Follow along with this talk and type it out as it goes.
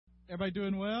Everybody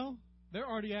doing well? They're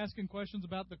already asking questions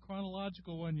about the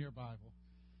chronological one-year Bible.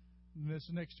 This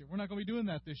next year. We're not going to be doing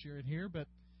that this year in here, but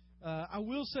I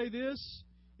will say this.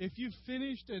 If you've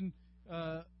finished and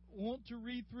want to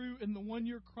read through in the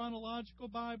one-year chronological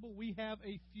Bible, we have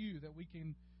a few that we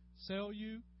can sell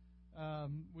you.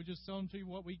 We just sell them to you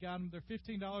what we got them. They're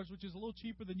 $15, which is a little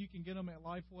cheaper than you can get them at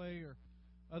Lifeway or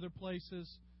other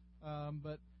places.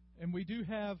 And we do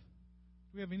have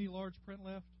any large print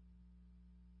left?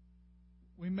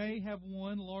 We may have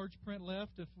one large print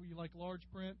left if we like large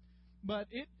print. But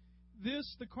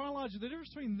the chronology, the difference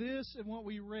between this and what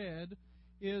we read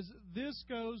is this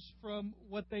goes from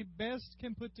what they best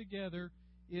can put together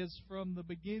is from the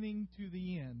beginning to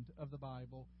the end of the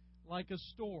Bible, like a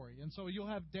story. And so you'll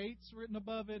have dates written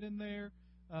above it in there.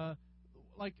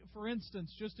 Like, for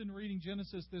instance, just in reading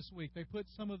Genesis this week, they put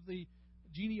some of the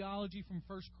genealogy from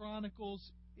First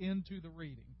Chronicles into the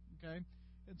reading. Okay?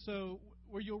 And so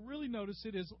where you'll really notice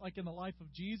it is like in the life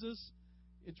of Jesus,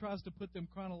 it tries to put them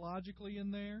chronologically in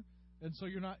there. And so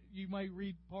you may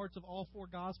read parts of all four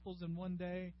Gospels in one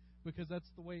day because that's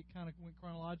the way it kind of went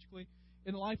chronologically.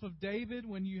 In the life of David,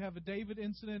 when you have a David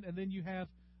incident and then you have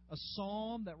a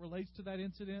psalm that relates to that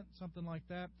incident, something like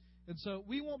that. And so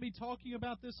we won't be talking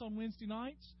about this on Wednesday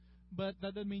nights, but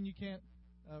that doesn't mean you can't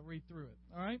read through it.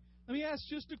 All right? Let me ask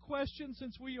just a question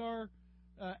since we are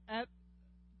at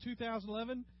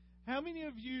 2011. How many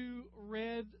of you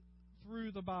read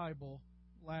through the Bible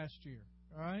last year?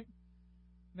 All right?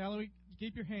 Now, let me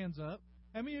keep your hands up.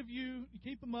 How many of you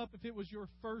keep them up if it was your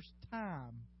first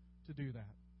time to do that?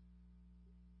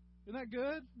 Isn't that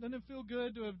good? Doesn't it feel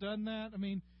good to have done that? I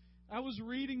mean, I was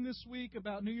reading this week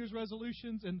about New Year's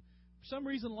resolutions, and for some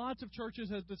reason, lots of churches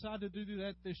have decided to do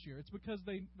that this year. It's because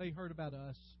they heard about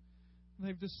us.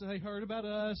 They heard about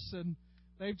us, and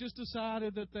they've just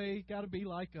decided that they got to be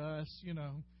like us, you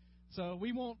know. So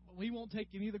we won't take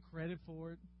any of the credit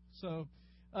for it. So.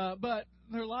 But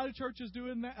there are a lot of churches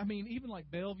doing that. I mean, even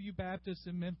like Bellevue Baptist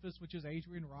in Memphis, which is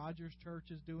Adrian Rogers' church,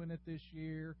 is doing it this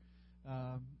year.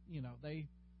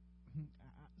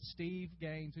 Steve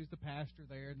Gaines, who's the pastor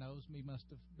there, knows me, must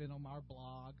have been on our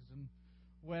blogs and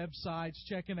websites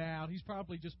checking out. He's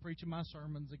probably just preaching my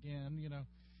sermons again, you know.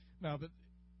 No, but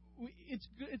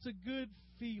it's a good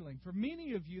feeling. For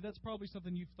many of you, that's probably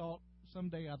something you've thought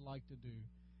someday I'd like to do,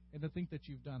 and to think that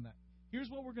you've done that. Here's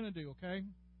what we're going to do, okay?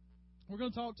 We're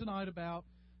going to talk tonight about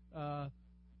the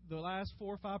last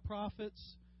 4 or 5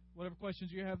 prophets, whatever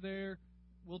questions you have there.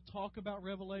 We'll talk about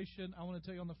Revelation. I want to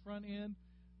tell you on the front end,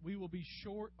 we will be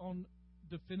short on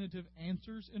definitive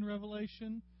answers in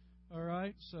Revelation. All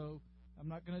right? So I'm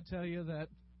not going to tell you that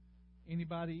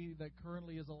anybody that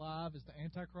currently is alive is the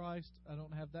Antichrist. I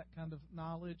don't have that kind of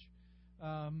knowledge.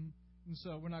 And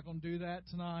so we're not going to do that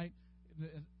tonight.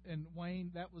 And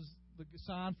Wayne, that was the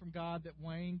sign from God that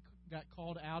Wayne got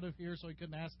called out of here so he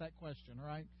couldn't ask that question,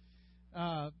 right?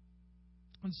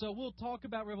 And so we'll talk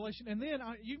about Revelation. And then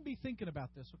you can be thinking about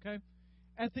this, okay?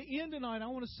 At the end tonight, I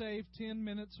want to save 10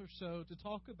 minutes or so to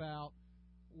talk about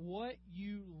what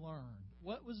you learned.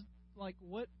 What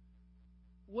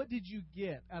did you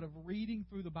get out of reading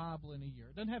through the Bible in a year?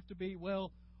 It doesn't have to be,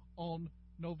 well, on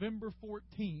November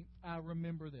 14th, I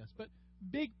remember this. But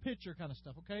big picture kind of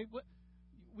stuff, okay?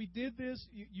 We did this.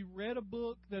 You read a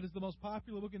book that is the most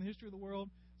popular book in the history of the world.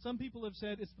 Some people have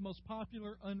said it's the most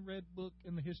popular unread book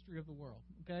in the history of the world,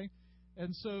 okay?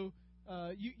 And so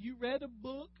you read a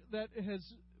book that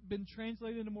has been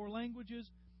translated into more languages.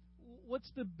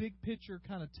 What's the big picture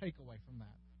kind of takeaway from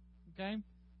that, okay?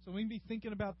 So we can be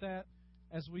thinking about that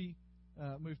as we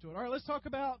move to it. All right, let's talk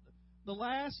about the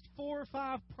last 4 or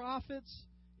 5 prophets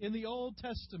in the Old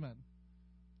Testament.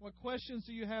 What questions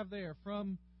do you have there?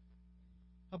 From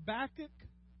Habakkuk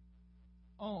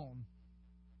on.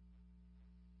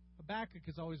 Habakkuk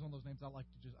is always one of those names I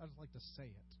just like to say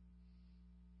it.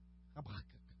 Habakkuk.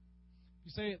 If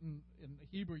you say it in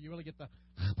Hebrew, you really get the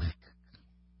Habakkuk.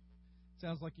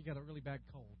 Sounds like you got a really bad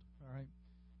cold. All right.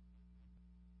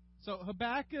 So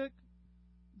Habakkuk,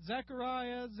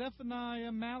 Zechariah,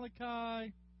 Zephaniah,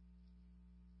 Malachi.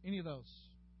 Any of those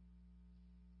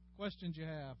questions you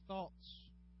have, thoughts?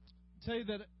 Tell you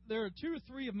that there are 2 or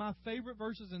 3 of my favorite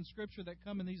verses in Scripture that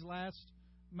come in these last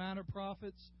minor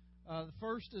prophets. The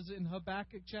first is in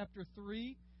Habakkuk chapter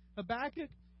 3. Habakkuk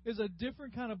is a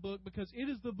different kind of book because it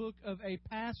is the book of a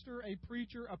pastor, a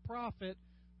preacher, a prophet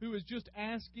who is just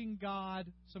asking God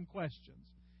some questions.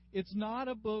 It's not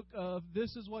a book of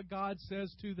this is what God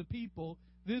says to the people.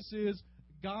 This is,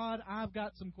 God, I've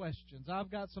got some questions.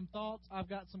 I've got some thoughts. I've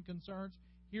got some concerns.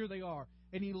 Here they are.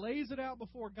 And he lays it out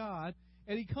before God.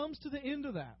 And he comes to the end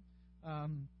of that.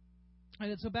 And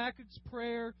it's Habakkuk's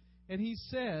prayer. And he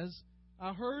says,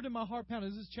 I heard in my heart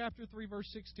pounded. This is chapter 3, verse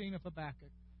 16 of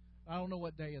Habakkuk. I don't know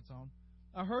what day it's on.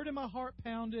 I heard in my heart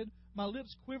pounded. My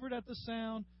lips quivered at the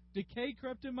sound. Decay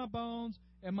crept in my bones,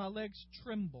 and my legs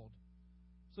trembled.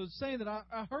 So it's saying that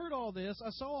I heard all this, I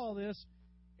saw all this,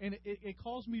 and it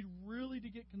caused me really to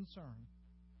get concerned.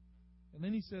 And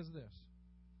then he says this,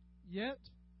 Yet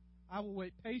I will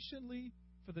wait patiently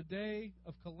for the day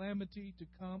of calamity to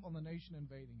come on the nation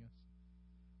invading us.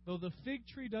 Though the fig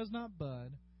tree does not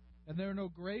bud, and there are no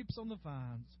grapes on the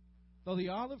vines, though the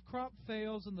olive crop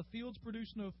fails and the fields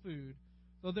produce no food,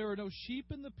 though there are no sheep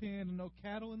in the pen and no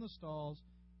cattle in the stalls,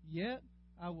 yet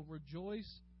I will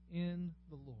rejoice in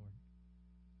the Lord.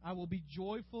 I will be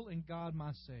joyful in God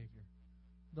my Savior.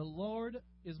 The Lord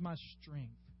is my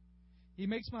strength. He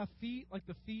makes my feet like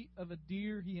the feet of a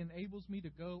deer. He enables me to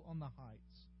go on the heights.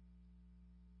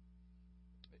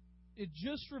 It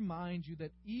just reminds you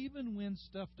that even when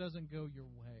stuff doesn't go your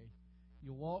way,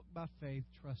 you walk by faith,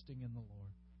 trusting in the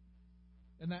Lord.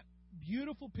 And that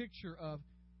beautiful picture of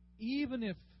even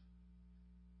if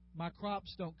my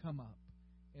crops don't come up,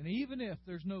 and even if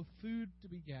there's no food to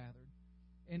be gathered,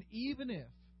 and even if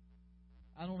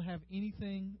I don't have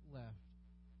anything left,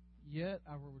 yet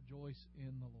I will rejoice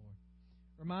in the Lord.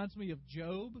 Reminds me of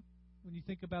Job, when you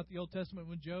think about the Old Testament,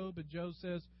 when Job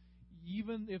says,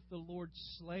 even if the Lord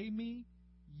slay me,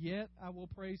 yet I will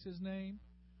praise His name.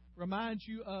 Reminds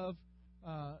you of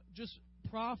just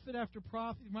prophet after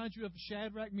prophet. Reminds you of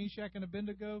Shadrach, Meshach, and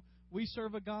Abednego. We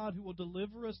serve a God who will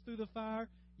deliver us through the fire,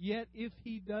 yet if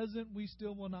He doesn't, we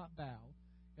still will not bow.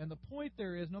 And the point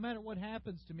there is, no matter what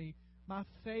happens to me, my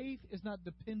faith is not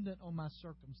dependent on my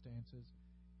circumstances.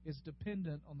 It's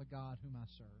dependent on the God whom I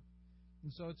serve.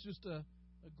 And so it's just a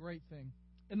great thing.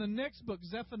 In the next book,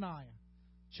 Zephaniah,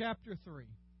 chapter 3,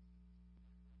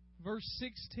 verse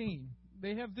 16,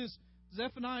 they have this,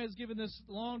 Zephaniah is given this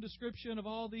long description of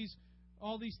all these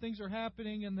things are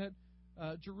happening, and that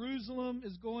Jerusalem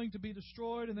is going to be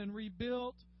destroyed and then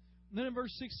rebuilt. And then in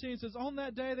verse 16 it says, On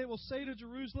that day they will say to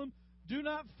Jerusalem, Do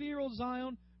not fear, O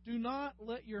Zion, do not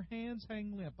let your hands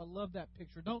hang limp. I love that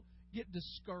picture. Don't get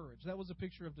discouraged. That was a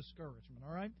picture of discouragement,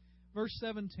 all right? Verse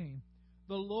 17,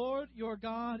 The Lord your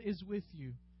God is with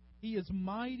you. He is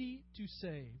mighty to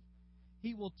save.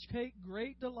 He will take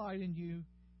great delight in you.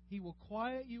 He will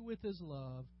quiet you with His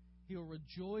love. He will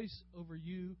rejoice over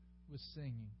you with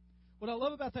singing. What I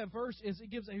love about that verse is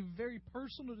it gives a very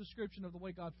personal description of the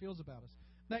way God feels about us.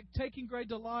 That taking great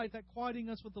delight, that quieting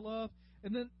us with the love.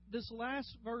 And then this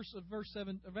last verse of verse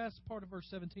 7, the last part of verse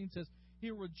 17 says,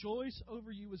 He'll rejoice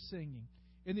over you with singing.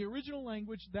 In the original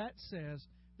language, that says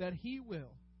that He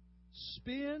will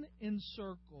spin in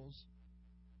circles,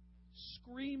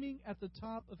 screaming at the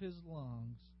top of His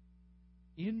lungs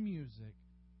in music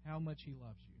how much He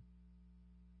loves you.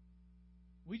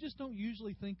 We just don't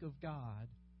usually think of God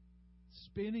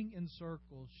spinning in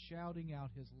circles, shouting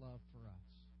out His love for us.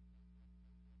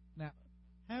 Now,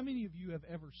 how many of you have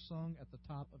ever sung at the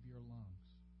top of your lungs?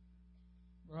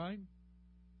 Right?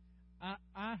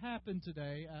 I happened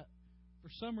today, for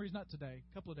some reason, not today,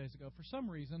 a couple of days ago, for some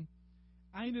reason,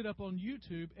 I ended up on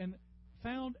YouTube and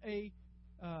found a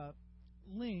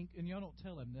link, and y'all don't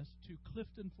tell him this, to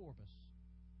Clifton Forbes.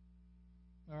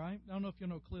 All right? I don't know if you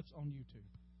know Cliff's on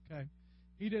YouTube. Okay?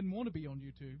 He didn't want to be on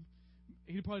YouTube.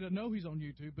 He probably doesn't know he's on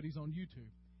YouTube, but he's on YouTube.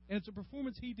 And it's a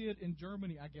performance he did in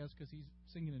Germany, I guess, because he's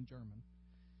singing in German.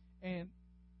 And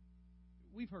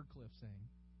we've heard Cliff sing,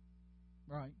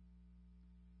 right?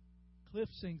 Cliff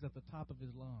sings at the top of his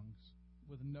lungs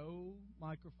with no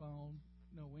microphone,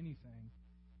 no anything.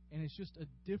 And it's just a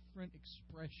different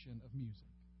expression of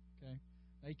music, okay?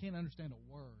 Now, you can't understand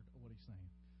a word of what he's saying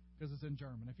because it's in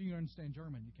German. If you can understand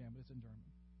German, you can, but it's in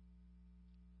German.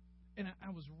 And I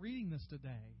was reading this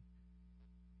today,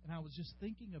 and I was just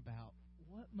thinking about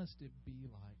what must it be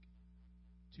like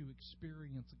to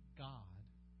experience God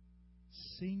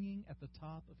singing at the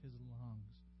top of His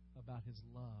lungs about His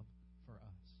love for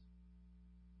us,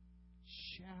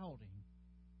 shouting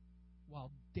while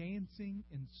dancing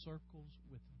in circles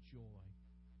with joy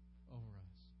over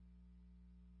us.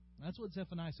 And that's what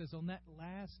Zephaniah says. On that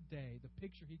last day, the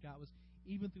picture he got was,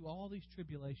 even through all these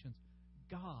tribulations,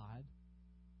 God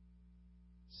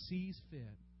sees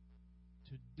fit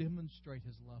to demonstrate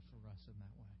His love for us in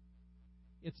that way.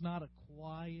 It's not a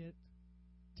quiet,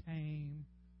 tame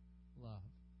love.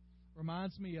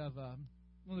 Reminds me of one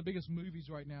of the biggest movies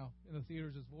right now in the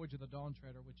theaters is Voyage of the Dawn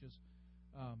Treader, which is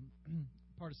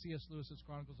part of C.S. Lewis's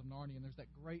Chronicles of Narnia. And there's that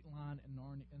great line in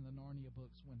the Narnia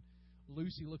books when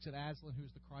Lucy looks at Aslan,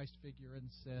 who's the Christ figure, and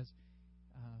says,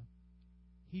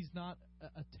 he's not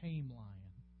a tame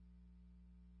lion.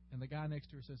 And the guy next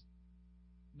to her says,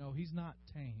 No, He's not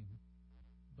tame,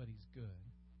 but He's good.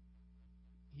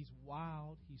 He's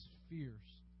wild, He's fierce,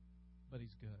 but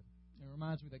He's good. It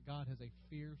reminds me that God has a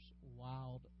fierce,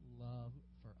 wild love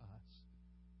for us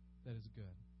that is good.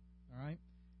 All right?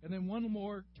 And then one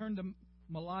more, turn to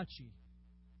Malachi.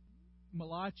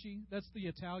 Malachi, that's the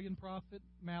Italian prophet,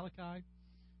 Malachi.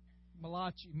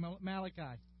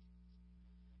 Malachi.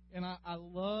 And I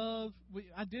love,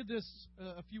 I did this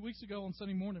a few weeks ago on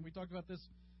Sunday morning. We talked about this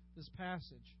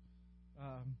passage.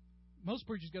 Most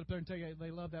preachers get up there and tell you they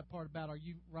love that part about, are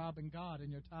you robbing God in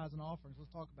your tithes and offerings?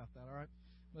 Let's talk about that, all right?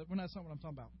 But that's not what I'm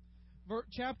talking about.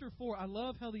 Chapter 4, I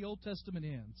love how the Old Testament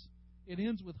ends. It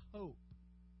ends with hope.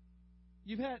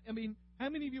 How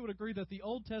many of you would agree that the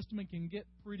Old Testament can get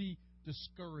pretty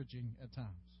discouraging at times?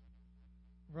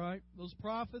 Right? Those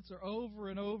prophets are over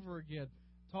and over again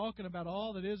talking about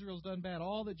all that Israel's done bad,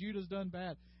 all that Judah's done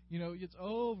bad. It's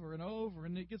over and over,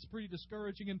 and it gets pretty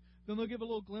discouraging, and then they'll give a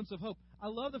little glimpse of hope. I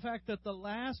love the fact that the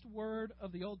last word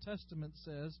of the Old Testament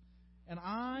says, "And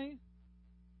I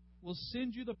will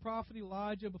send you the prophet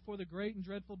Elijah before the great and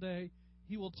dreadful day.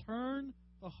 He will turn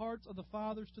the hearts of the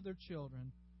fathers to their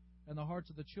children, and the hearts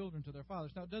of the children to their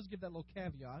fathers." Now, it does give that little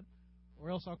caveat, or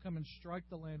else I'll come and strike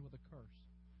the land with a curse.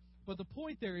 But the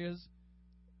point there is,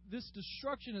 this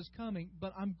destruction is coming,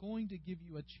 but I'm going to give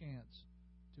you a chance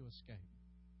to escape.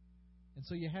 And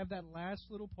so you have that last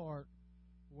little part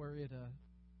where it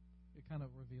kind of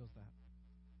reveals that.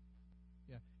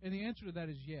 Yeah. And the answer to that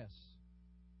is yes.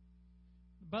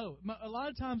 Both. A lot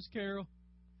of times, Carol,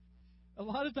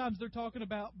 they're talking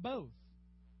about both.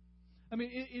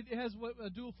 It has a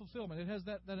dual fulfillment. It has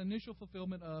that initial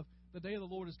fulfillment of the day of the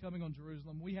Lord is coming on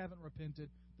Jerusalem. We haven't repented.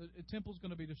 The temple's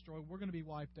going to be destroyed. We're going to be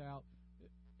wiped out.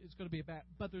 It's going to be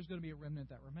but there's going to be a remnant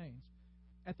that remains.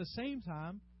 At the same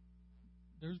time,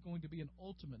 there's going to be an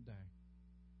ultimate day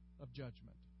of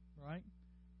judgment, right?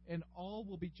 And all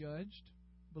will be judged,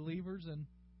 believers and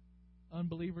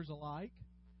unbelievers alike.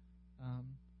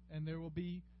 And there will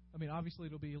be, obviously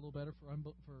it'll be a little better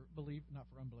for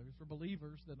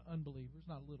believers than unbelievers.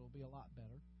 Not a little, it'll be a lot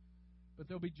better. But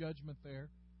there'll be judgment there.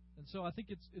 And so I think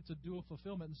it's a dual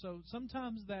fulfillment. And so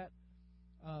sometimes that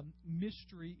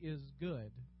mystery is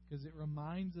good because it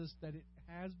reminds us that it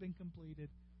has been completed.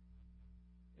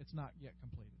 It's not yet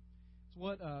completed. It's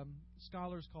what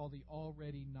scholars call the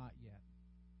already not yet.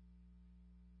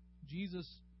 Jesus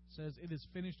says it is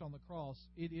finished on the cross.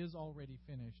 It is already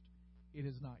finished. It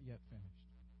is not yet finished.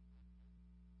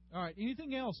 All right,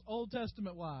 anything else Old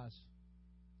Testament wise?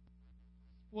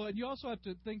 Well, and you also have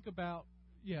to think about,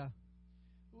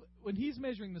 when he's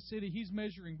measuring the city, he's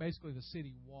measuring basically the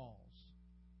city walls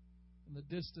and the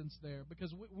distance there.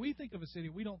 Because we think of a city,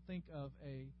 we don't think of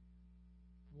a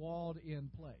walled-in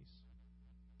place.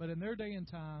 But in their day and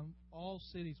time, all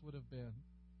cities would have been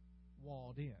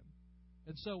walled in.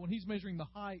 And so when he's measuring the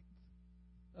height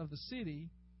of the city,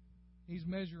 he's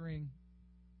measuring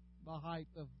the height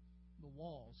of the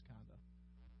walls, kind of.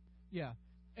 Yeah.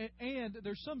 And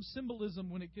there's some symbolism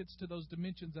when it gets to those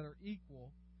dimensions that are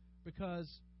equal,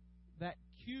 because that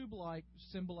cube-like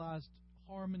symbolized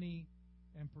harmony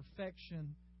and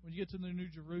perfection. When you get to the New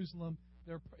Jerusalem,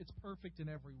 it's perfect in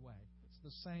every way. It's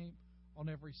the same on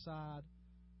every side,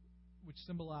 which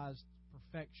symbolized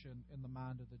perfection in the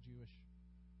mind of the Jewish,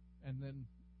 and then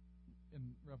in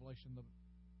Revelation, the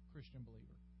Christian believer.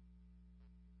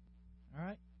 All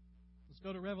right? Let's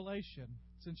go to Revelation.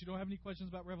 Since you don't have any questions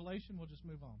about Revelation, we'll just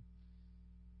move on.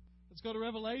 Let's go to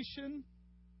Revelation,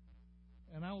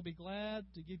 and I will be glad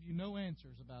to give you no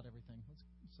answers about everything.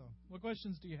 So, what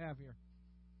questions do you have here?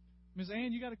 Ms.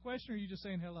 Ann, you got a question, or are you just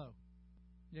saying hello?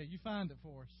 Yeah, you find it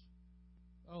for us.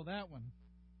 Oh, that one.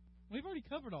 We've already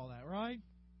covered all that, right?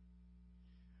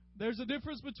 There's a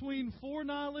difference between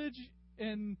foreknowledge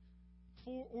and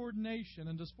foreordination.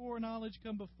 And does foreknowledge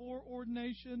come before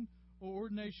ordination, or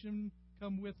ordination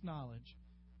come with knowledge?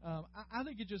 I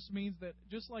think it just means that,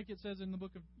 just like it says in the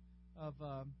book of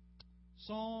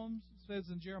Psalms, it says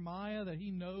in Jeremiah that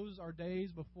He knows our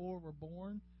days before we're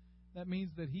born. That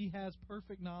means that He has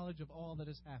perfect knowledge of all that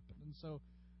has happened. And so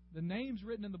the names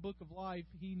written in the book of life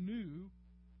He knew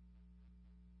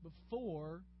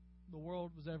before the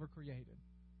world was ever created,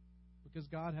 because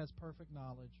God has perfect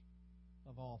knowledge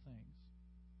of all things.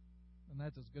 And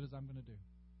that's as good as I'm going to do.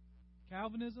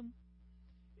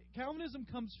 Calvinism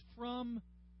comes from,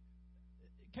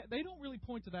 they don't really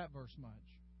point to that verse much,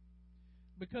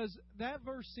 because that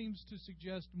verse seems to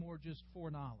suggest more just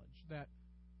foreknowledge, that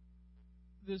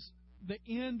the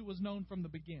end was known from the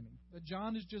beginning. That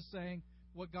John is just saying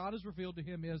what God has revealed to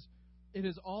him is, it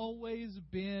has always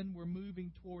been, we're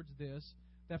moving towards this,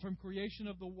 that from creation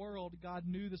of the world, God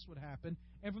knew this would happen,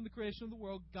 and from the creation of the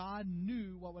world, God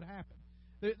knew what would happen.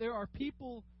 There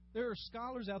are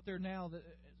scholars out there now that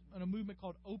in a movement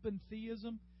called open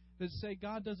theism that say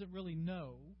God doesn't really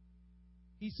know.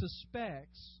 He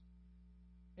suspects,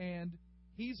 and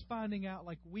He's finding out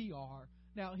like we are.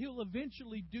 Now, He'll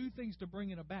eventually do things to bring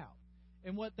it about.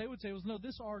 And what they would say was, no,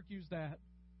 this argues that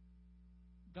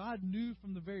God knew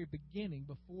from the very beginning,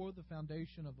 before the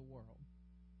foundation of the world,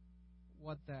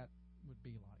 what that would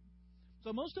be like.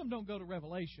 So most of them don't go to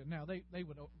Revelation. Now, they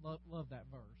would love that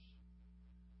verse.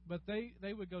 But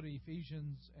they would go to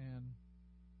Ephesians and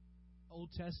Old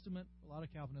Testament. A lot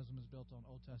of Calvinism is built on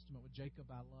Old Testament. With Jacob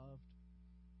I loved,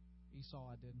 Esau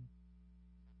I didn't.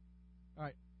 All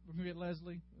right, we're going to get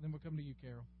Leslie, and then we'll come to you,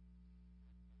 Carol.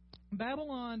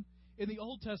 Babylon in the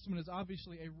Old Testament is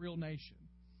obviously a real nation.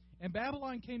 And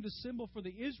Babylon came to symbol for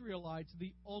the Israelites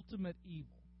the ultimate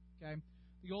evil. Okay?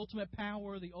 The ultimate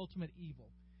power, the ultimate evil.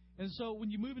 And so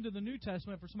when you move into the New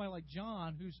Testament, for somebody like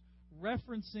John, who's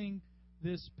referencing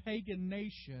this pagan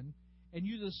nation, and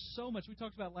uses so much, we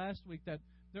talked about last week that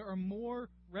there are more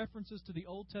references to the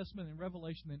Old Testament in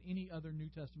Revelation than any other New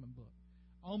Testament book.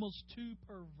 Almost 2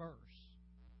 per verse.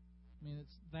 I mean,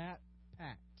 it's that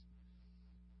packed.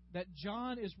 That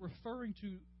John is referring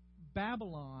to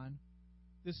Babylon,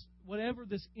 this whatever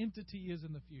this entity is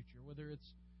in the future, whether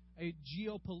it's a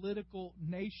geopolitical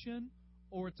nation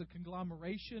or it's a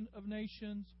conglomeration of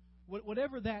nations,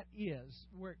 whatever that is,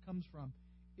 where it comes from,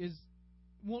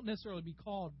 won't necessarily be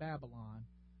called Babylon,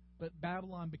 but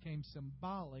Babylon became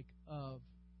symbolic of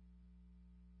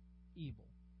evil.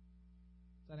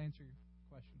 Does that answer your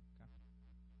question? Okay.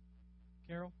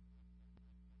 Carol?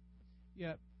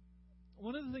 Yeah.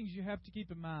 One of the things you have to keep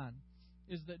in mind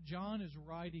is that John is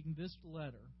writing this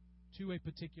letter to a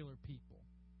particular people.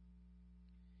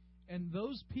 And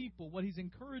those people, what he's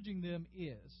encouraging them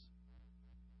is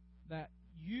that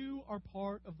you are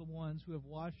part of the ones who have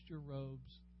washed your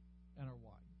robes and are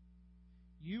white.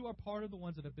 You are part of the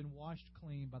ones that have been washed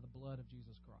clean by the blood of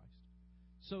Jesus Christ.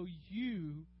 So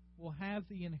you will have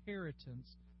the inheritance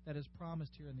that is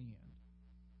promised here in the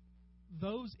end.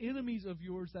 Those enemies of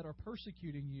yours that are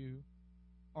persecuting you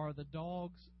are the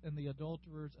dogs and the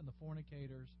adulterers and the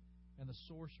fornicators and the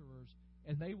sorcerers,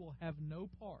 and they will have no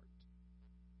part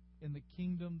in the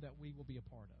kingdom that we will be a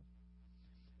part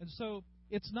of. And so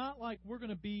it's not like we're going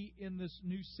to be in this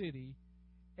new city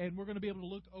and we're going to be able to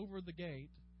look over the gate,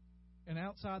 and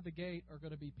outside the gate are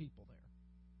going to be people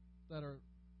there that are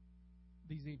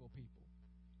these evil people.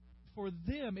 For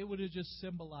them, it would have just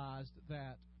symbolized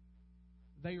that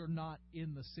they are not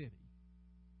in the city.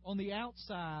 On the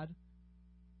outside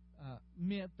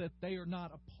meant that they are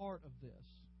not a part of this.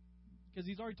 Because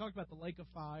he's already talked about the lake of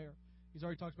fire. He's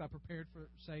already talked about prepared for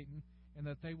Satan, and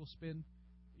that they will spend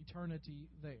eternity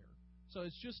there. So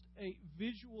it's just a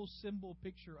visual symbol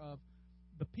picture of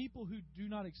the people who do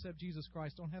not accept Jesus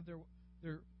Christ, don't have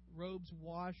their robes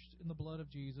washed in the blood of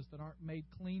Jesus, that aren't made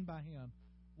clean by Him,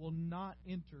 will not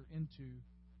enter into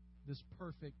this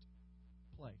perfect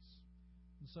place.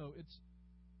 And so it's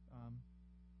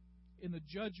in the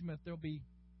judgment they'll be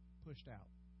pushed out.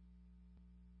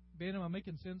 Ben, am I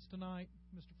making sense tonight,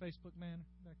 Mr. Facebook man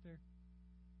back there?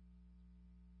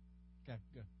 Okay,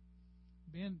 good.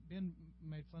 Ben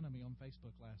made fun of me on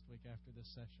Facebook last week after this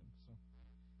session, so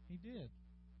he did.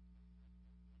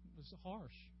 It was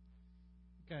harsh.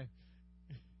 Okay.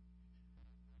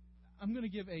 I'm going to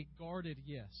give a guarded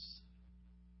yes.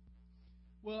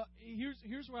 Well,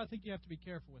 here's where I think you have to be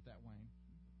careful with that, Wayne.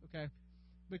 Okay?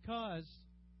 Because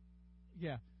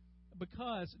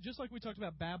just like we talked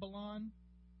about Babylon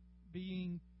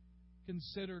being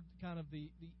considered kind of the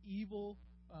evil,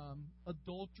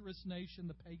 adulterous nation,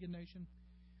 the pagan nation,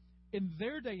 in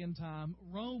their day and time,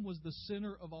 Rome was the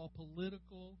center of all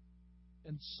political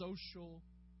and social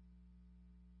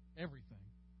everything.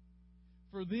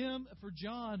 For them, for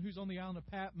John, who's on the island of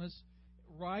Patmos,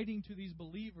 writing to these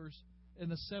believers in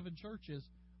the 7 churches,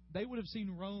 they would have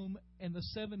seen Rome and the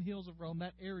 7 hills of Rome,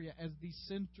 that area, as the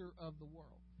center of the world.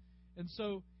 And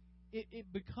so it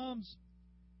becomes,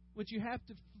 what you have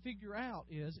to figure out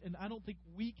is, and I don't think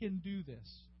we can do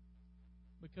this,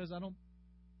 because I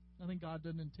think God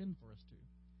doesn't intend for us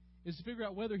to, is to figure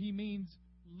out whether He means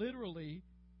literally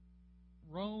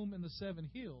Rome and the 7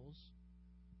 hills,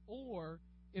 or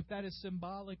if that is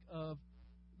symbolic of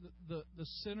the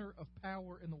center of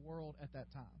power in the world at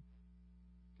that time.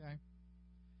 Okay?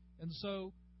 And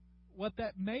so what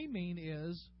that may mean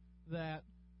is that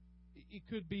it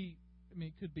could be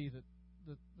that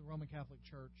the Roman Catholic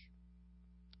Church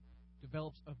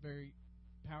develops a very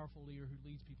powerful leader who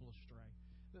leads people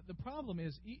astray. The problem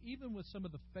is, even with some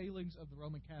of the failings of the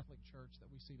Roman Catholic Church that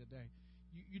we see today,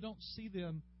 you don't see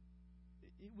them.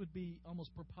 It would be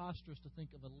almost preposterous to think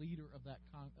of a leader of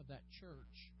that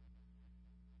church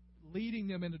leading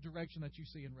them in a direction that you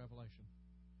see in Revelation.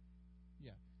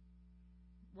 Yeah.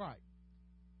 Right.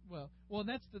 Well, and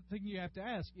that's the thing you have to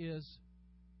ask is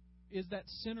that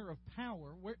center of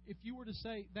power, where if you were to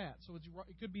say that, so it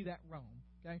could be that Rome,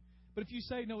 okay? But if you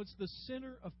say, no, it's the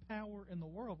center of power in the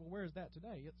world, well, where is that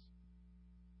today?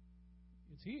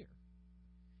 It's here.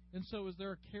 And so is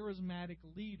there a charismatic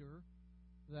leader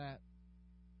that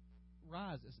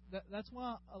rises? That's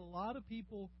why a lot of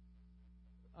people,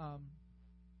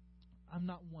 I'm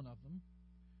not one of them,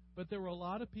 but there were a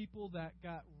lot of people that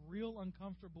got real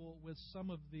uncomfortable with some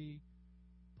of the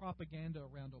propaganda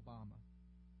around Obama.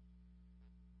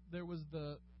 There was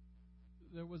a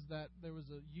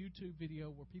YouTube video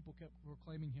where people kept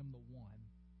proclaiming him the one.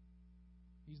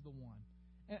 He's the one,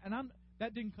 and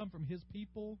that didn't come from his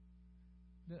people.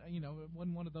 You know, it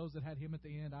wasn't one of those that had him at the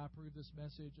end. I approve this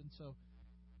message, and so,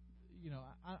 you know,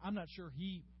 I'm not sure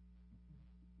he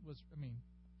was. I mean,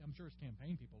 I'm sure his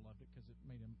campaign people loved it because it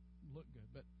made him look good.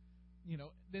 But, you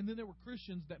know, then there were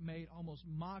Christians that made almost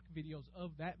mock videos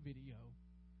of that video,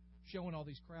 showing all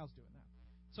these crowds doing that.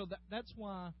 So that's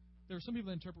why there are some people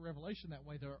that interpret Revelation that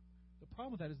way. The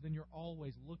problem with that is then you're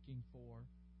always looking for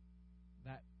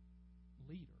that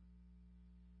leader.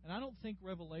 And I don't think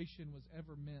Revelation was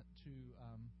ever meant to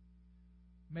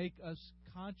make us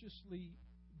consciously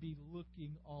be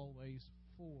looking always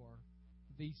for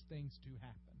these things to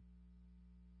happen.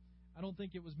 I don't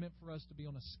think it was meant for us to be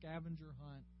on a scavenger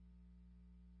hunt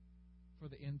for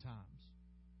the end times.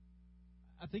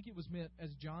 I think it was meant,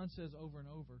 as John says over and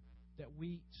over, that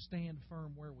we stand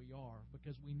firm where we are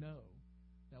because we know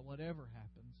that whatever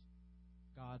happens,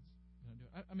 God's going to do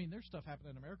it. I mean, there's stuff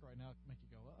happening in America right now that make you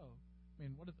go, uh-oh. I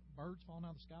mean, what are the birds falling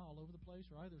out of the sky all over the place,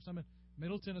 right? There's some in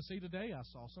Middle Tennessee today I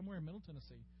saw. Somewhere in Middle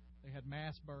Tennessee, they had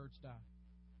mass birds die.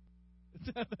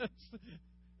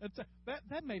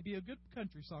 That may be a good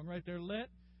country song right there. Let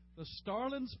the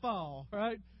starlings fall,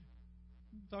 right?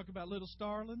 Talk about little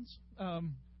starlings.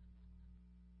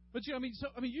 But you know,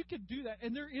 you could do that,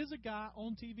 and there is a guy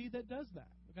on TV that does that.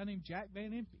 A guy named Jack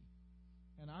Van Impe.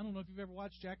 And I don't know if you've ever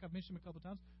watched Jack. I've mentioned him a couple of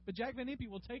times. But Jack Van Impe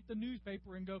will take the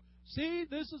newspaper and go, see,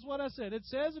 this is what I said. It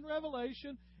says in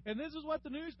Revelation, and this is what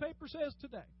the newspaper says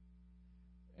today.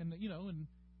 And, you know, and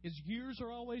his years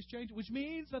are always changing, which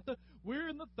means that we're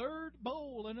in the third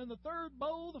bowl. And in the third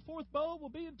bowl, the fourth bowl will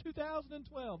be in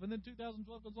 2012. And then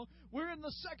 2012 goes on. We're in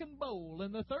the second bowl,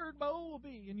 and the third bowl will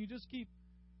be. And you just keep.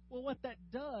 Well, what that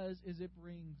does is it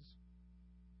brings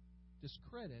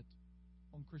discredit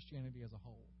on Christianity as a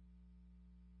whole.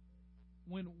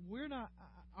 When we're not,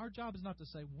 our job is not to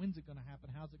say, when's it going to happen?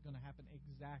 How's it going to happen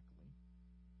exactly?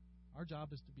 Our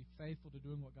job is to be faithful to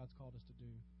doing what God's called us to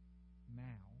do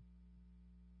now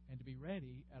and to be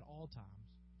ready at all times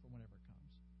for whenever it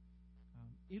comes.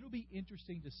 It'll be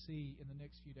interesting to see in the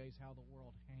next few days how the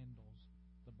world handles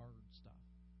the bird stuff.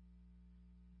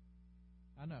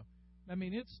 I know. I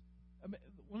mean,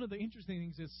 one of the interesting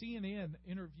things is CNN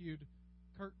interviewed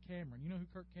Kirk Cameron. You know who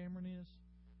Kirk Cameron is?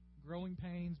 Growing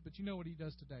Pains, but you know what he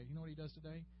does today. You know what he does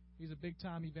today? He's a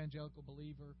big-time evangelical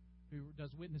believer who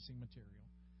does witnessing material.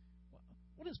 Well,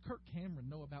 what does Kirk Cameron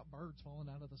know about birds falling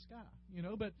out of the sky? You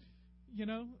know, but, you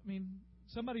know, I mean,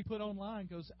 somebody put online,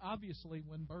 goes, obviously,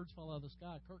 when birds fall out of the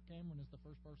sky, Kirk Cameron is the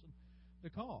first person to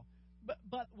call.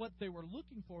 But what they were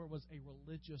looking for was a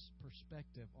religious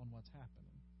perspective on what's happening.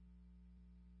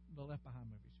 The Left Behind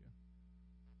movies, yeah.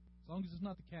 As long as it's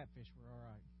not the catfish, we're all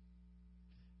right.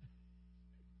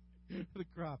 The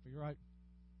crappie, right?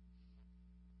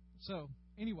 So,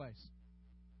 anyways,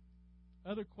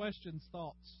 other questions,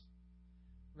 thoughts,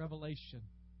 revelation.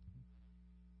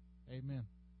 Amen.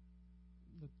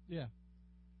 Yeah.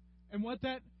 And what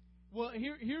that, well,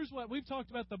 here's what we've talked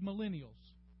about: the millennials,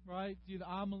 right? The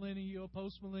amillennial,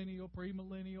 postmillennial,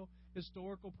 premillennial,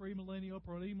 historical premillennial,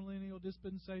 premillennial,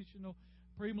 dispensational,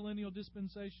 premillennial,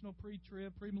 dispensational,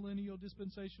 pre-trib, premillennial,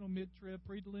 dispensational, mid-trib,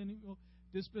 premillennial,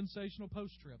 dispensational,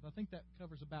 post-trib. I think that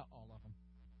covers about all of them.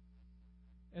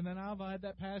 And then I've had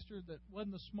that pastor that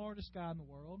wasn't the smartest guy in the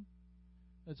world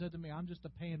that said to me, I'm just a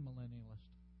pan-millennialist.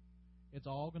 It's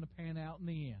all going to pan out in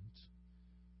the end.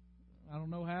 I don't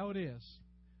know how it is.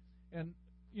 And,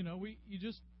 you know, you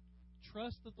just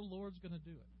trust that the Lord's going to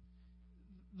do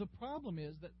it. The problem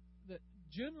is that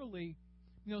generally,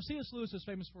 you know, C.S. Lewis is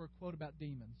famous for a quote about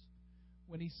demons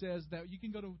when he says that you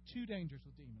can go to two dangers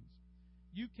with demons.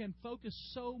 You can focus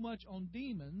so much on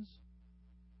demons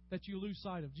that you lose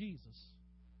sight of Jesus.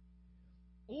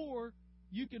 Or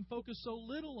you can focus so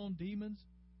little on demons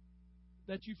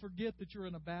that you forget that you're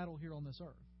in a battle here on this earth.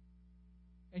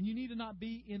 And you need to not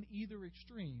be in either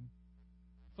extreme,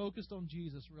 focused on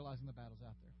Jesus, realizing the battle's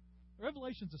out there.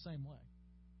 Revelation's the same way.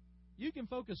 You can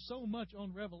focus so much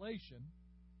on Revelation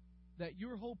that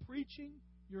your whole preaching,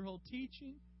 your whole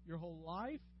teaching, your whole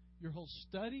life, your whole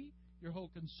study, your whole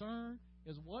concern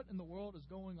is what in the world is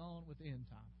going on with the end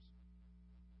times.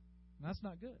 And that's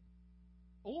not good.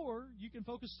 Or you can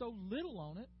focus so little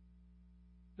on it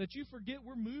that you forget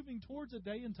we're moving towards a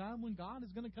day and time when God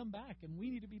is going to come back, and we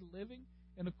need to be living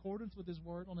in accordance with His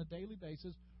Word on a daily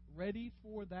basis, ready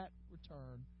for that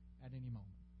return at any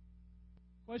moment.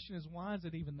 The question is, why is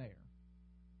it even there?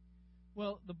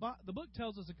 Well, the book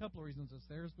tells us a couple of reasons it's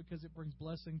there. Is because it brings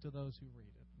blessing to those who read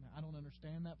it. Now, I don't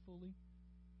understand that fully,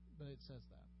 but it says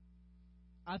that.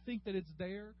 I think that it's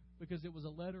there because it was a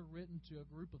letter written to a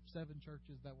group of 7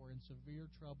 churches that were in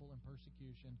severe trouble and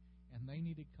persecution, and they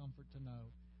needed comfort to know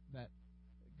that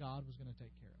God was going to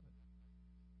take care of it.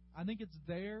 I think it's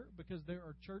there because there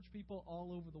are church people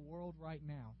all over the world right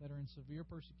now that are in severe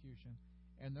persecution,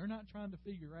 and they're not trying to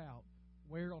figure out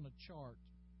where on a chart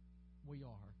we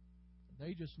are.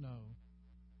 They just know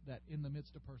that in the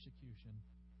midst of persecution,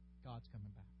 God's coming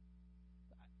back.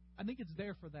 I think it's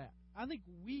there for that. I think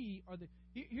we are the...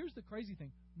 Here's the crazy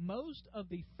thing. Most of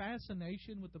the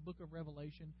fascination with the book of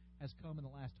Revelation has come in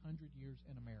the last 100 years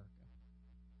in America.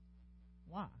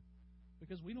 Why?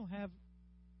 Because we don't have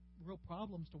real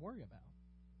problems to worry about.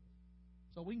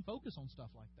 So we can focus on stuff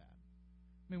like that.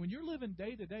 I mean, when you're living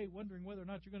day to day wondering whether or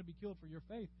not you're going to be killed for your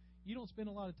faith, you don't spend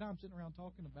a lot of time sitting around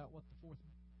talking about what the fourth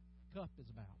cup is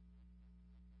about.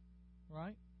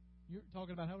 Right? You're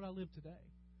talking about how would I live today.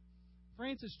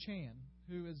 Francis Chan,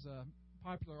 who is a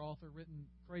popular author, written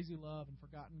Crazy Love and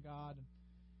Forgotten God, and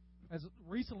has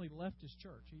recently left his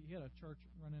church. He had a church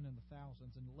running in the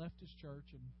thousands and left his church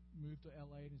and moved to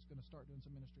L.A. and he's going to start doing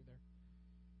some ministry there.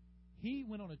 He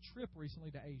went on a trip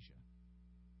recently to Asia.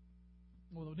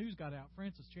 Well, the news got out.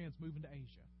 Francis Chan's moving to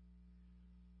Asia.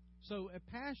 So at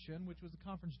Passion, which was the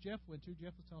conference Jeff went to,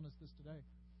 Jeff was telling us this today,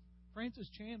 Francis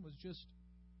Chan was just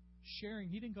sharing.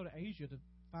 He didn't go to Asia to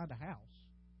find a house.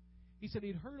 He said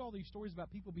he'd heard all these stories about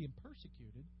people being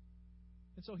persecuted,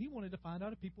 and so he wanted to find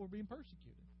out if people were being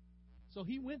persecuted. So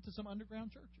he went to some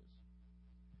underground churches.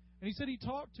 And he said he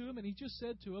talked to them, and he just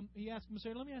said to them, he asked them,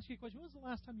 let me ask you a question. When was the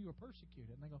last time you were persecuted?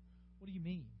 And they go, what do you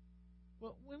mean?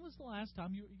 Well, when was the last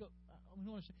time you go,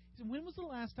 he said, when was the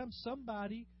last time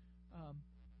somebody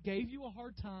gave you a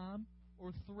hard time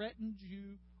or threatened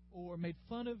you or made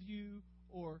fun of you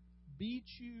or beat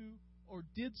you or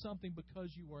did something because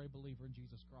you were a believer in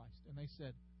Jesus Christ? And they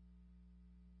said,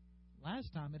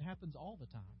 last time, it happens all the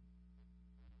time.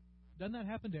 Doesn't that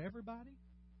happen to everybody?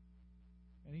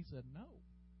 And he said, no.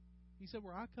 He said,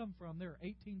 where I come from, there are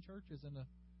 18 churches in a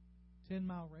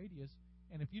 10-mile radius,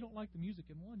 and if you don't like the music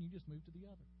in one, you just move to the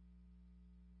other.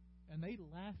 And they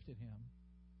laughed at him,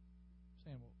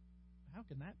 saying, well, how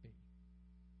can that be?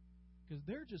 Because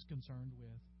they're just concerned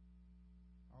with,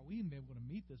 are we even able to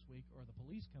meet this week, or are the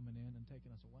police coming in and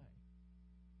taking us away?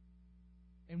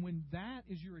 And when that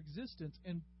is your existence,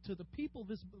 and to the people,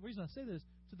 the reason I say this,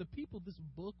 to the people this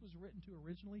book was written to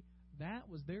originally, that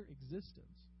was their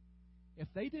existence. If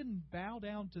they didn't bow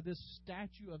down to this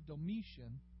statue of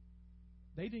Domitian,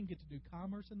 they didn't get to do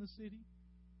commerce in the city.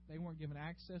 They weren't given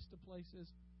access to places.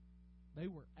 They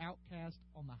were outcast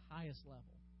on the highest level.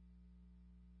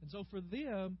 And so for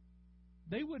them,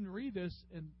 they wouldn't read this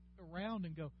around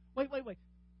and go, wait,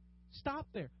 stop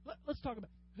there. Let's talk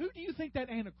about, who do you think that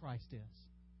Antichrist is?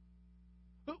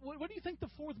 What do you think the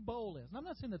fourth bowl is? And I'm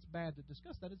not saying that's bad to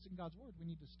discuss that. It's in God's Word. We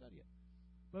need to study it.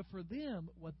 But for them,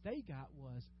 what they got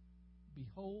was,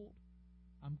 behold,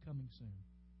 I'm coming soon.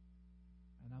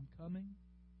 And I'm coming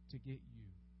to get you.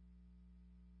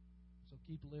 So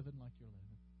keep living like you're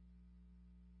living.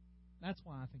 That's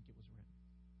why I think it was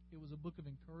written. It was a book of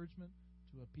encouragement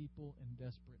to a people in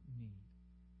desperate need.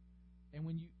 And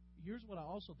here's what I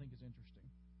also think is interesting.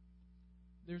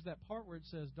 There's that part where it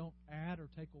says, don't add or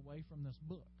take away from this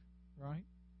book, right?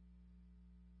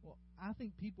 Well, I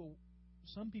think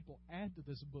some people add to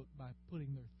this book by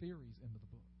putting their theories into the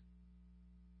book.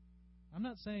 I'm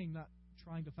not saying not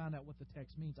trying to find out what the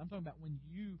text means. I'm talking about when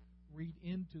you read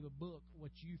into the book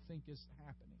what you think is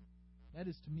happening. That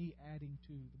is, to me, adding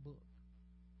to the book.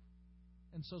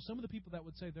 And so some of the people that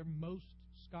would say they're most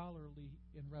scholarly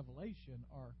in Revelation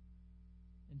are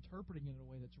interpreting it in a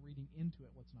way that's reading into it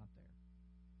what's not there.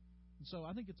 And so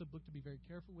I think it's a book to be very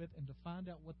careful with and to find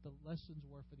out what the lessons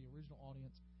were for the original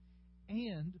audience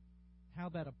and how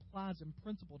that applies in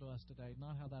principle to us today,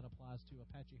 not how that applies to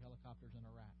Apache helicopters in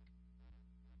Iraq.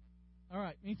 All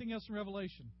right, anything else in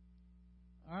Revelation?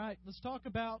 All right, let's talk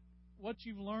about what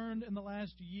you've learned in the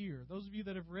last year. Those of you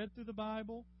that have read through the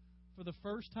Bible for the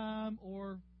first time,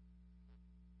 or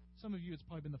some of you it's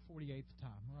probably been the 48th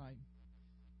time, right?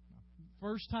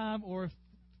 First time or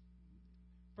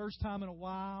first time in a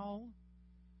while.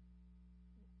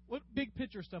 What big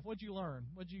picture stuff? What'd you learn?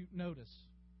 What'd you notice?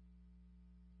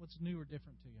 What's new or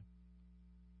different to you?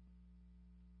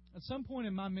 At some point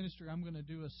in my ministry, I'm going to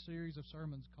do a series of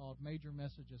sermons called Major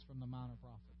Messages from the Minor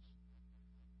Prophets.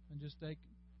 And just take,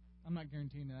 I'm not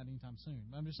guaranteeing that anytime soon,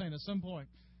 but I'm just saying at some point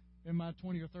in my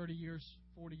 20 or 30 years,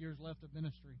 40 years left of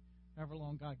ministry, however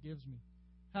long God gives me.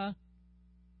 Huh?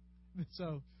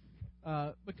 So,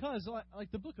 because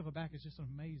like the book of Habakkuk is just an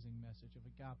amazing message of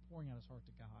a guy pouring out his heart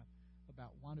to God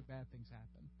about why do bad things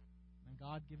happen. And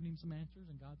God giving him some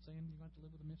answers, and God saying you have to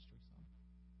live with a mystery, son.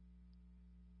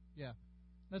 Yeah.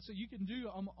 That's so you can do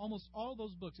almost all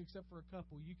those books, except for a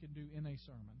couple, you can do in a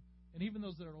sermon. And even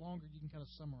those that are longer, you can kind of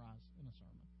summarize in a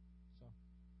sermon. So,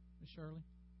 Miss Shirley?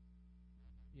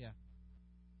 Yeah.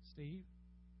 Steve?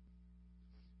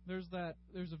 There's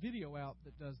a video out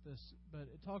that does this, but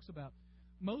it talks about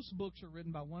most books are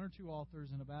written by one or two authors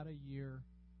in about a year,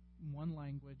 in one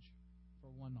language, for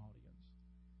one audience.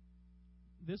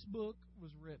 This book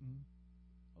was written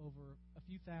over a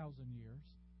few thousand years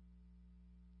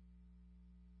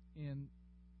in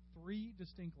 3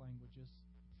 distinct languages,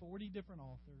 40 different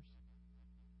authors,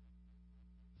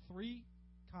 3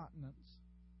 continents,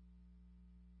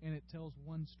 and it tells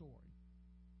one story.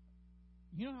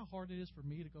 You know how hard it is for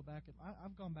me to go back and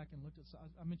I've gone back and looked at.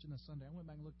 I mentioned this Sunday. I went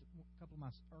back and looked at a couple of my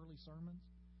early sermons.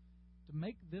 To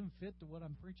make them fit to what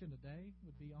I'm preaching today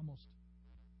would be almost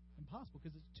impossible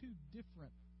because it's 2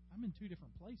 different. I'm in 2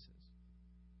 different places,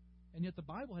 and yet the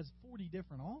Bible has 40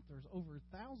 different authors over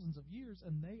thousands of years,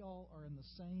 and they all are in the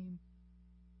same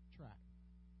track.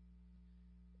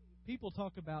 People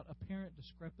talk about apparent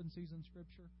discrepancies in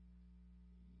Scripture.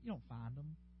 You don't find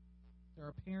them.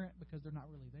 They're apparent because they're not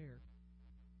really there.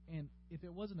 And if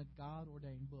it wasn't a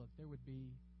God-ordained book, there would be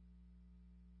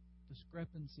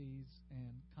discrepancies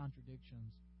and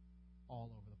contradictions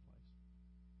all over the place.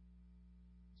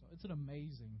 So it's an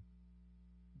amazing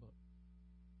book.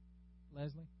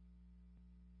 Leslie?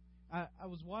 I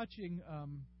was watching,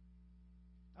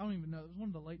 I don't even know, it was one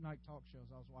of the late-night talk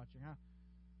shows I was watching.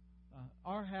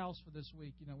 Our house for this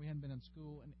week, we hadn't been in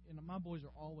school, and my boys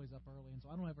are always up early, and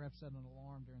so I don't ever have to set an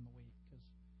alarm during the week because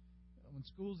when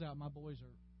school's out, my boys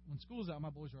are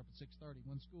up at 6:30.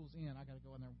 When school's in, I got to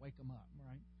go in there and wake them up,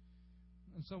 right?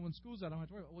 And so when school's out, I don't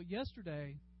have to worry about it. Well,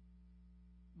 yesterday,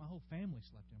 my whole family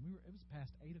slept in. It was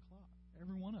past 8 o'clock,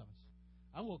 every one of us.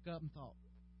 I woke up and thought,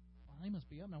 well, they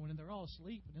must be up now. When they're all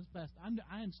asleep, and it's past. I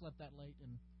hadn't slept that late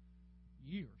in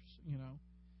years,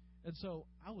 And so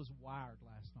I was wired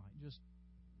last night. Just,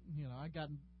 I got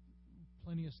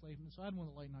plenty of sleep. And so I had one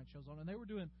of the late night shows on, and they were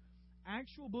doing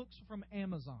actual books from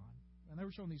Amazon, and they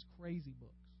were showing these crazy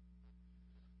books.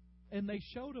 And they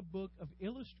showed a book of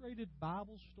illustrated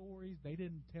Bible stories they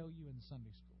didn't tell you in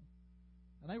Sunday school.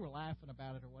 And they were laughing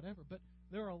about it or whatever. But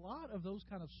there are a lot of those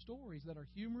kind of stories that are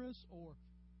humorous or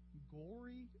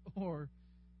gory or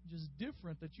just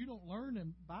different that you don't learn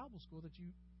in Bible school that you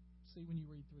see when you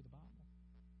read through the Bible.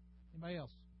 Anybody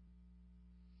else?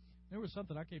 There was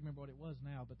something, I can't remember what it was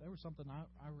now, but there was something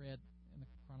I read in the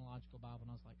chronological Bible,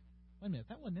 and I was like, wait a minute,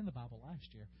 that wasn't in the Bible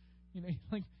last year.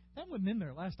 Like that wasn't in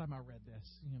there last time I read this.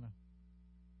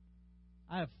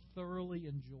 I have thoroughly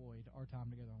enjoyed our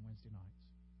time together on Wednesday nights.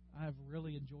 I have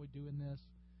really enjoyed doing this.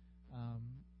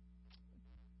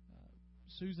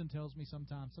 Susan tells me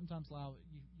sometimes, Lyle,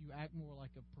 you act more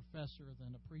like a professor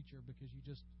than a preacher because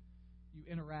you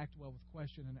interact well with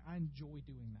question, and I enjoy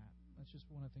doing that. That's just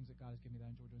one of the things that God has given me that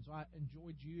I enjoy doing. So I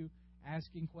enjoyed you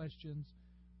asking questions,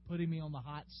 putting me on the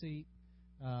hot seat,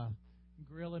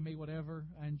 grilling me, whatever.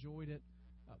 I enjoyed it.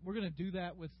 We're going to do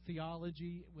that with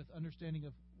theology, with understanding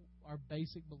of our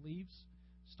basic beliefs,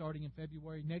 starting in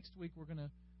February. Next week, we're going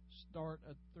to start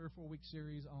a 3 or 4 week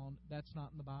series on That's Not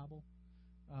in the Bible,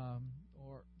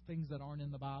 or things that aren't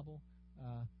in the Bible.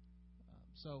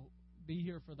 So be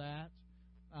here for that.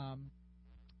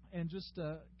 And just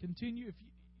continue.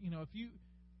 If you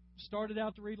started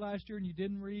out to read last year and you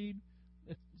didn't read,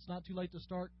 it's not too late to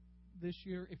start this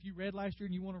year. If you read last year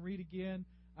and you want to read again,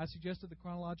 I suggested the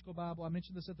chronological Bible. I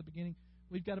mentioned this at the beginning.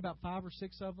 We've got about 5 or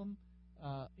 6 of them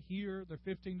here.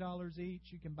 They're $15 each.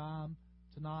 You can buy them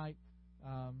tonight.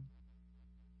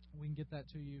 We can get that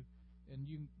to you, and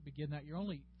you can begin that. You're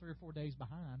only 3 or 4 days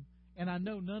behind, and I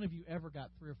know none of you ever got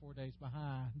 3 or 4 days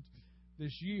behind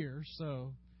this year,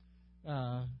 so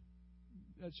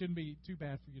that shouldn't be too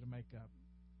bad for you to make up.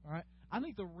 All right? I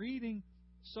think the reading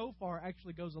so far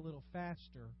actually goes a little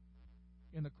faster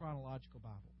in the chronological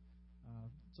Bible.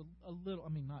 It's a little, I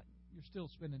mean, not, you're still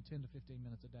spending 10 to 15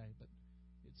 minutes a day, but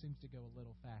it seems to go a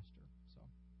little faster. So,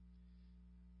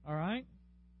 all right,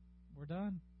 we're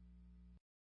done.